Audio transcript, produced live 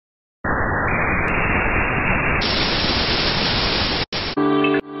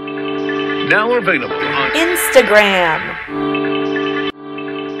Now available on Instagram.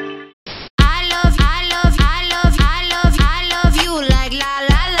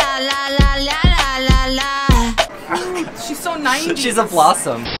 She's so 90s. She's a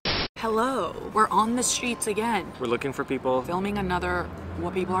blossom. Hello, we're on the streets again. We're looking for people. Filming another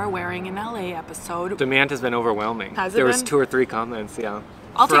What People Are Wearing in LA episode. Demand has been overwhelming. Has it There was been? 2 or 3 comments, yeah.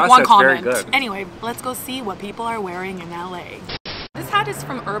 I'll For take us, one that's comment. very good. Anyway, let's go see what people are wearing in LA. This hat is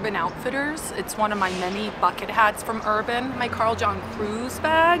from Urban Outfitters. It's one of my many bucket hats from Urban. My Carl John Cruise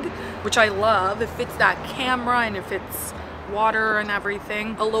bag, which I love. It fits that camera and it fits water and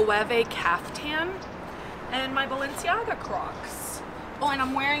everything. A Loewe caftan and my Balenciaga Crocs. Oh, and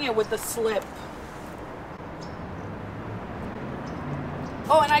I'm wearing it with the slip.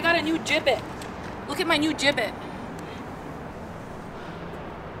 Oh, and I got a new gibbet. Look at my new gibbet.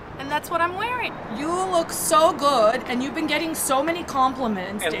 And that's what I'm wearing. You look so good, and you've been getting so many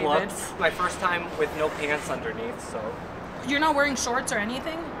compliments, And David. looks, my first time with no pants underneath, so. You're not wearing shorts or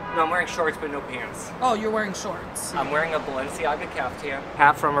anything? No, I'm wearing shorts but no pants. Oh, you're wearing shorts. I'm wearing a Balenciaga caftan.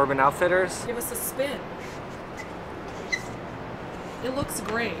 Hat from Urban Outfitters. Give us a spin. It looks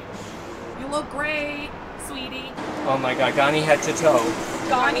great. You look great, sweetie. Oh my god, Ghani head to toe.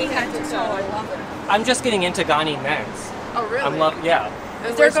 Ghani head to toe, I love it. I'm just getting into Ghani men's. Oh, really? Yeah.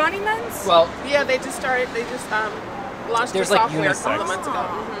 Is there Ghani men's? Well, Yeah, they just started, launched the There's, like, software a unisex. couple months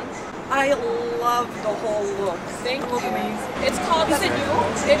ago. I love the whole look. Thank You look you. amazing. It's called Is it you?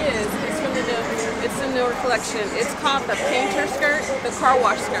 It is. It's from it's a newer collection. It's called the painter skirt, the car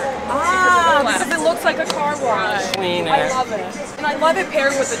wash skirt. Ah, because it looks like a car wash. Clean I it. love it. And I love it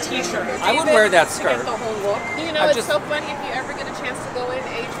paired with a t-shirt. I would wear that To skirt. get the whole look. You know, I it's just- so funny if you ever get a chance to go in,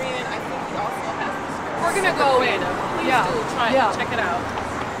 Adrian, I think he also has the skirt. We're gonna go in. Please Yeah. do. Try Yeah. it. Check it out.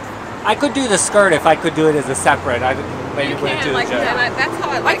 I could do the skirt if I could do it as a separate. I maybe You wouldn't can, do like, the and jet. that's how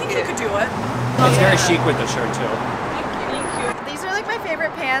I I like think it. you could do it. It's very chic with the shirt too. These are like my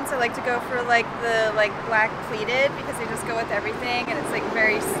favorite pants. I like to go for like the black pleated because they just go with everything and it's like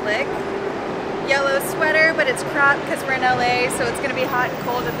very slick. Yellow sweater, but it's cropped because we're in LA, so it's gonna be hot and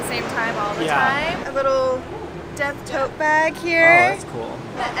cold at the same time all the time. A little death tote bag Oh, here, that's cool.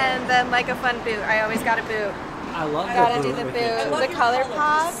 and then like a fun boot. I always got a boot. I love the Gotta boot do the with it, boot. too. The color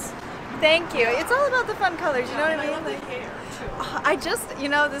pop. Thank you. It's all about the fun colors. You know what I mean? Like, I just,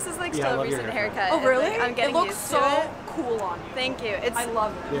 this is like Yeah, I still a love your recent haircut. haircut. Oh, really? And, like, I'm getting it looks used so to it. cool on you. Thank you. It's I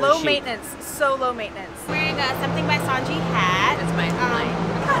love it. Very low chic. maintenance, so low maintenance. Wearing a Something by Sanji hat. It's mine.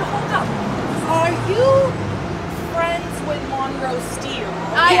 God, hold up. Are you friends with Monroe Steele?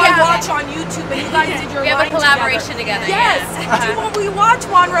 I Who I am. watch on YouTube, and you guys did your We have a line collaboration together, Yes. yeah. We watch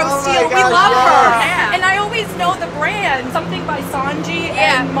Monroe Oh my Steele. We gosh, love her. yeah. And I always know the brand, Something by Sanji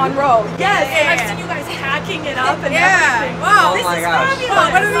Yeah. and Monroe. Yes. And Yeah. I've seen you guys hacking it up and Yeah. everything. Wow. Oh This my is gosh.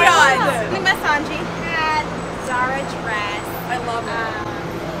 fabulous. What are we I love on? it. Something by Sanji hat, Zara dress. I love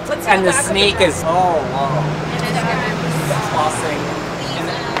it. Let's see And the back of sneak dress. is, oh wow, flossing. And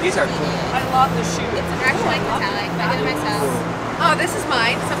these are cool. I love the shoes. It's actually metallic. I did it myself. Oh, this is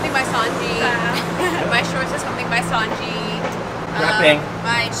mine. Something by Sanji. My shorts are Something by Sanji. Repping.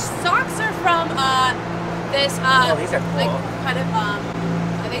 My socks are from this Oh, these are cool. like kind of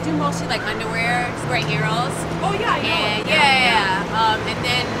they do mostly like underwear, square heroes. Oh yeah, I know. And yeah. And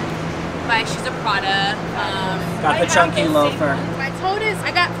then my shoes are Prada. Got the chunky loafer. My tote is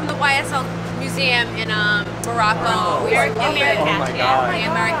I got from the YSL Museum in Morocco. We were in Oh Marrakesh. my Yeah, God.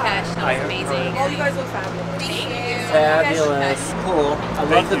 in Marrakesh. That I was have amazing. Oh, you guys look fabulous. Thank you. Fabulous. Cool. I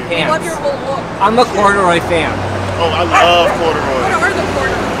love the I love your pants. whole look. I'm a corduroy fan. Oh, I love corduroy. What are the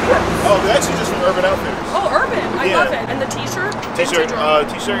corners? Oh, they're actually just from Urban Outfitters. Oh, urban. I Yeah. love it. And the t-shirt? T-shirt,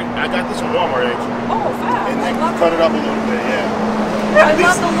 Vintage t-shirt. I got this from Walmart actually, Oh, fab. and I they love cut it. it up a little bit. Yeah. I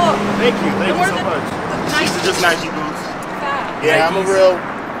love the look. Thank you And what so are much. the These are just Nike boots. Fab. Yeah, I'm a real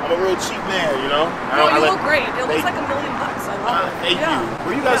cheap man, you know. No, you look great. It looks Thank- like $1 million. I love it. Thank Yeah. you.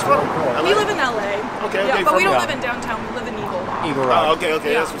 Where you guys from? We live in LA. Okay, Yeah, okay, but we from- don't live in downtown. We live in Eagle Rock. Eagle Rock. Oh, okay,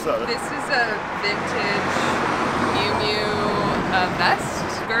 Yeah. that's what's up. This is a vintage Miu Miu vest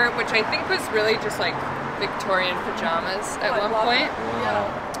skirt, which I think was really just like Victorian pajamas at I one love point. it. Yeah.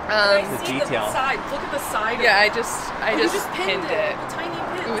 Um, The See detail. the side. Look at the side. yeah, of I it. just You pinned it With tiny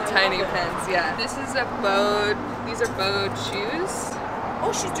pins. with I tiny love it. pins. Yeah, this is a bowed. These are bowed shoes.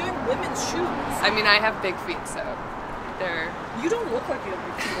 Oh, she's doing women's shoes. I mean, I have big feet, so they're You don't look like you have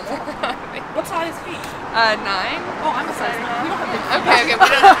big feet at all. What size feet? 9. Oh, I'm a size 9. We don't have big feet. Okay, we don't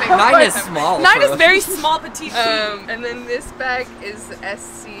have big feet. 9 is small. 9 for is the- very small, petite feet. And then this bag is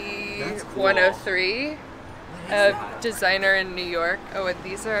SC That's cool. 103, a designer in New York. Oh, and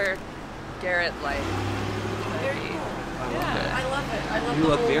these are Garrett Light. I love it. I love You the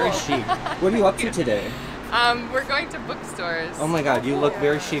look whole very look. chic. What are you up to today? We're going to bookstores. Oh my god, you look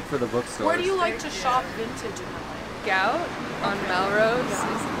very chic for the bookstores. Where do you like to shop vintage in LA? Gout on Melrose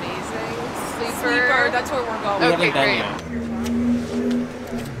is amazing. Sleeper, that's where we're going. We Okay, haven't been yet.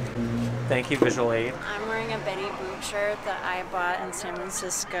 Thank you, Visual Aid. I'm wearing a Betty Boop shirt that I bought in San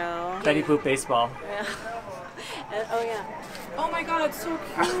Francisco. Betty Boop baseball. Yeah. Oh yeah. Oh my god, it's so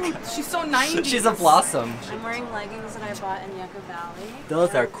cute. She's so 90s. She's a blossom. I'm wearing leggings that I bought in Yucca Valley.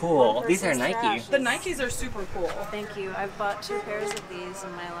 Those are cool. These are Nike. The Nikes are super cool. Thank you. I've bought 2 pairs of these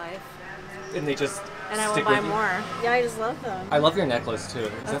in my life. And they just And I will stick buy with you. more. Yeah, I just love them. I love your necklace too.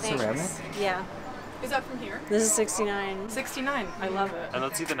 Is Oh, that thanks. ceramic? Yeah. Is that from here? This is 69. 69. I love it. And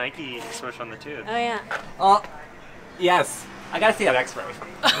let's see the Nike swoosh on the tube. Oh yeah. Oh, yes. I gotta see that X-ray.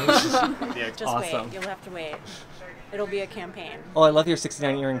 Just Awesome. wait. You'll have to wait. It'll be a campaign. Oh, I love your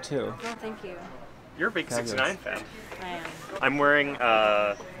 69 earring too. Oh, thank you. You're a big Fabulous. 69 fan. I am. I'm wearing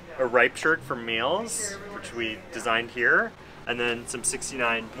a Ripe shirt from Meals, which we designed here, and then some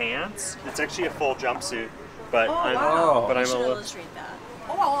 69 pants. It's actually a full jumpsuit, but I'm wow. but You I'm a should little. illustrate that.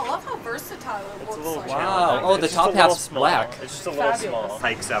 Oh, I love how versatile it It's looks a little like. challenging. Oh, the It's top just a little half's small. black. It's just a little Fabulous. small.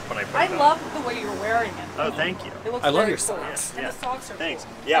 Hikes up when I put I it on. love the way you're wearing it. Oh, thank you. It looks I love very your cool. socks. And Yeah. the socks are Thanks.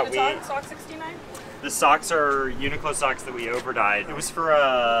 cool. Yeah, and it's on sock 69? The socks are Uniqlo socks that we overdyed. It was for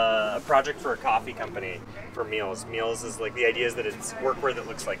a project for a coffee company for Meals. Meals is like, the idea is that it's workwear that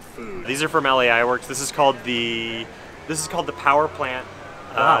looks like food. These are from LA Works. This is called the Power Plant.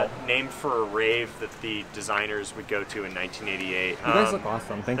 Wow. Named for a rave that the designers would go to in 1988. You guys look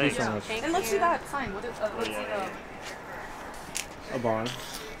awesome. Thank thanks. you so much. And let's see that sign. What is, let's see the... A bond.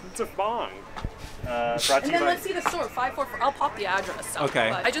 It's a bong. Brought to And you then by... let's see the store, 544. I'll pop the address. Okay.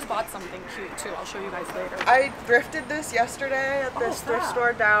 But I just bought something cute too. I'll show you guys later. I thrifted this yesterday at this thrift fab.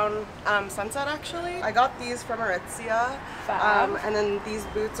 store down Sunset actually. I got these from Aritzia. Fab. And then these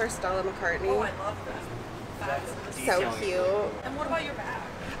boots are Stella McCartney. Oh, I love them. So cute. And what about your bag?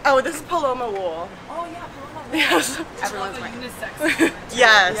 Oh, this is Paloma wool. Oh yeah, Paloma. Yes. Everyone's unisex.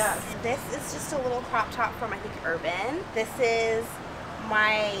 Yes. This is just a little crop top from I think Urban. This is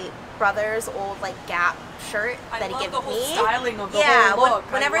my brother's old like Gap shirt that he love gave the whole me. styling of the yeah, whole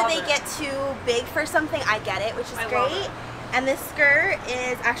look. whenever I love they it. get too big for something, I get it, which is I love great. it. And this skirt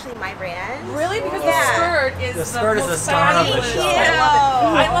is actually my brand. Really? Because Yeah. the skirt is The skirt is most the star of the fabulous. show. I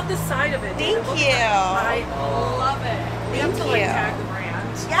love it. I love the side of it. Thank It looks you. I love it. We have to like you. tag the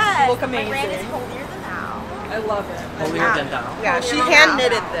brand. Yes, Look my brand is amazing. holier than thou. I love it. Holier than thou. Yeah, she Paloma. hand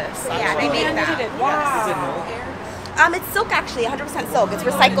knitted this. Yeah, they make that. Knitted. Wow. Is it no? It's silk actually, 100% silk. It's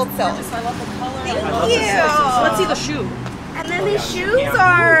recycled silk. I love the color. Thank I love you. So let's see the shoe. And then these shoes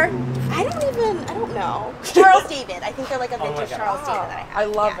are, I don't know. Charles David. I think they're like a vintage Charles David that I have. I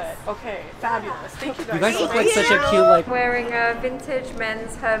love Yes. it. Okay, fabulous. Thank you guys. You guys so look much. like such a cute like. Wearing a vintage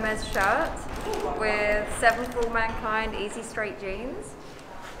men's Hermes shirt with 7 for Mankind easy straight jeans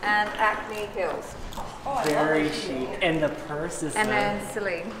and Acne heels. Very chic. And the purse is And then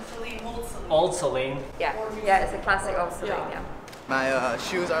Celine. old Celine. Yeah, it's a classic old Celine, yeah. My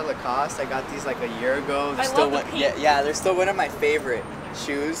shoes are Lacoste. I got these like a year ago. They're I still love the yeah, pink. yeah, they're still one of my favorite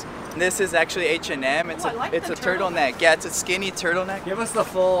shoes. This is actually H&M. It's Ooh, I like it's the a turtleneck. Yeah, it's a skinny turtleneck. Give us the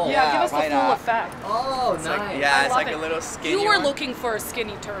full. Yeah, Yeah, give us the why full not? effect. Oh, It's nice. like, yeah, it's love like it. a little skinny You were one. looking for a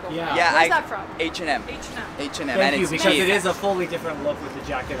skinny turtle. Yeah. Yeah, Where's that from? H&M. H&M. H&M, Thank and you, it's because cheap. it is a fully different look with the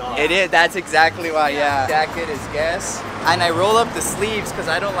jacket on. It is. That's exactly why. Yeah. Jacket is Guess, and I roll up the sleeves because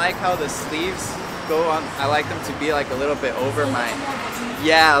I don't like how the sleeves go on. I like them to be like a little bit over my.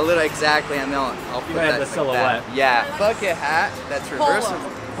 Yeah, a little exactly, and then I'll put You that have the like silhouette. that. Yeah, bucket hat. That's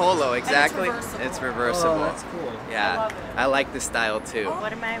reversible. Polo, exactly. reversible. It's reversible. Oh, that's cool. Yeah, love it. I like the style too.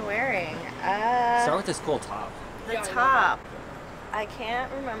 What am I wearing? Start with this cool top. The Yeah, I love top. I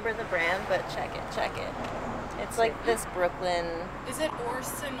can't remember the brand, but check it. It's like this Brooklyn. Is it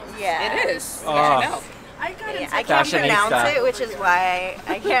Orson? Yeah. It is. Oh. I know. I got Yeah, into I can't Fashionista. pronounce it, which is why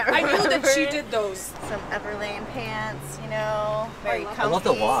I can't I remember. knew that she did those. Some Everlane pants, you know, very comfy. I love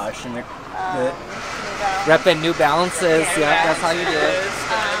the wash and the New Balance. repping New Balances. Yeah, that's how you do it.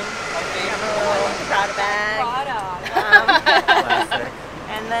 I'm a little Prada bag. Classic.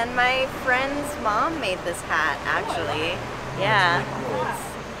 And then my friend's mom made this hat, actually. Yeah.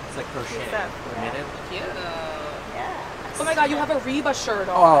 It's like crochet. So- Knitted. Yeah. Oh my god, you have a Reba shirt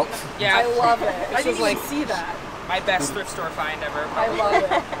on. Oh, Yeah. I love it. I was didn't like- even see that. My best thrift store find ever. I love it.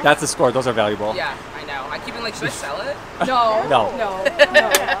 that's a score. Those are valuable. Yeah, I know. I keep being like, should I sell it? No. No. No.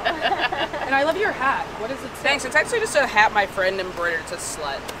 And I love your hat. What does it say? Thanks. It's actually just a hat my friend embroidered. It's a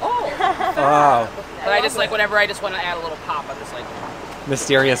slut. Oh. Wow. But I just like whenever I just want to add a little pop, I'm just like,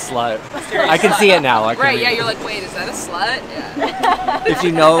 Mysterious slut. I can see it now. I can Right, read yeah, it. you're like, wait, is that a slut? Yeah. If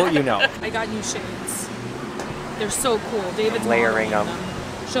you know, you know. I got new shades. They're so cool. David's Layering modeling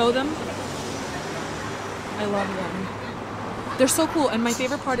them. Show them. I love them. They're so cool, and my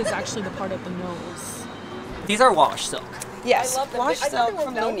favorite part is actually the part at the nose. These are wash silk. Yes, I love them. wash I thought they silk were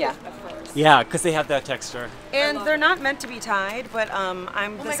from velvet Lumia. at first. Yeah, because they have that texture. And they're not meant to be tied, but I'm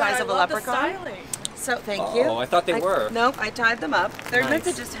Oh the my size God, of a I love the leprechaun. styling. So thank Oh, you. I thought they were. Nope, I tied them up. They're meant to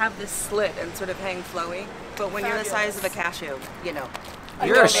Nice. just have this slit and sort of hang flowy. But when you're the size of a cashew, you know.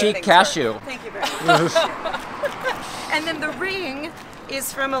 You're know a how chic things cashew. work. Thank you very much. And then the ring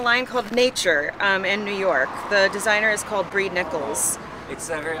is from a line called Nature in New York. The designer is called Bree Nichols. It's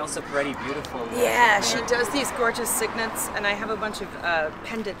very also pretty beautiful. Yeah, she does these gorgeous signets, and I have a bunch of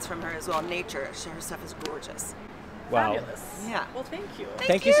pendants from her as well. Nature, her stuff is gorgeous. Wow. Yeah. Well, thank you.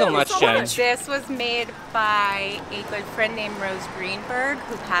 Thank you so much, Jen. This was made by a good friend named Rose Greenberg,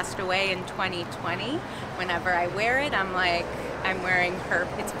 who passed away in 2020. Whenever I wear it, I'm like, I'm wearing her.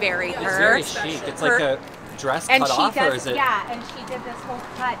 It's very It's her. very chic. It's like a dress And cut she off, or does, is it? yeah, and she did this whole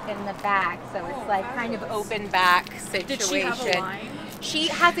cut in the back, so it's like kind of open back situation. Did she have a line? She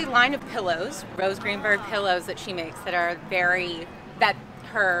has a line of pillows, Rose Greenberg pillows that she makes that are that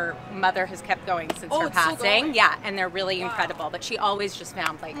her mother has kept going since her it's still passing. going? Yeah, and they're really incredible. But she always just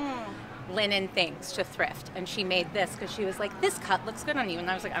found like linen things to thrift, and she made this because she was like, "This cut looks good on you," and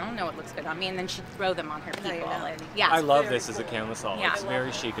I was like, "I don't know what looks good on me," and then she'd throw them on her people. And yeah, I love this as a camisole. Yeah. It's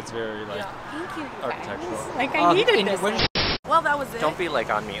very chic. It's very like Thank you, guys. architectural. Like I needed this. Well, that was it. Don't be like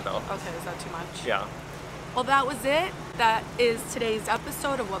on me though. Okay, is that too much? Yeah. Well, that was it. That is today's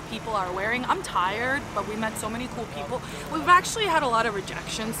episode of what people are wearing. I'm tired, but we met so many cool people. We've actually had a lot of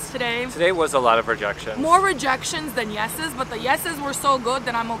rejections today. Today was a lot of rejections. More rejections than yeses, but the yeses were so good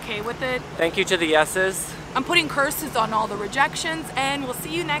that I'm okay with it. Thank you to the yeses. I'm putting curses on all the rejections, and we'll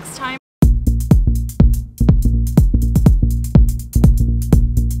see you next time.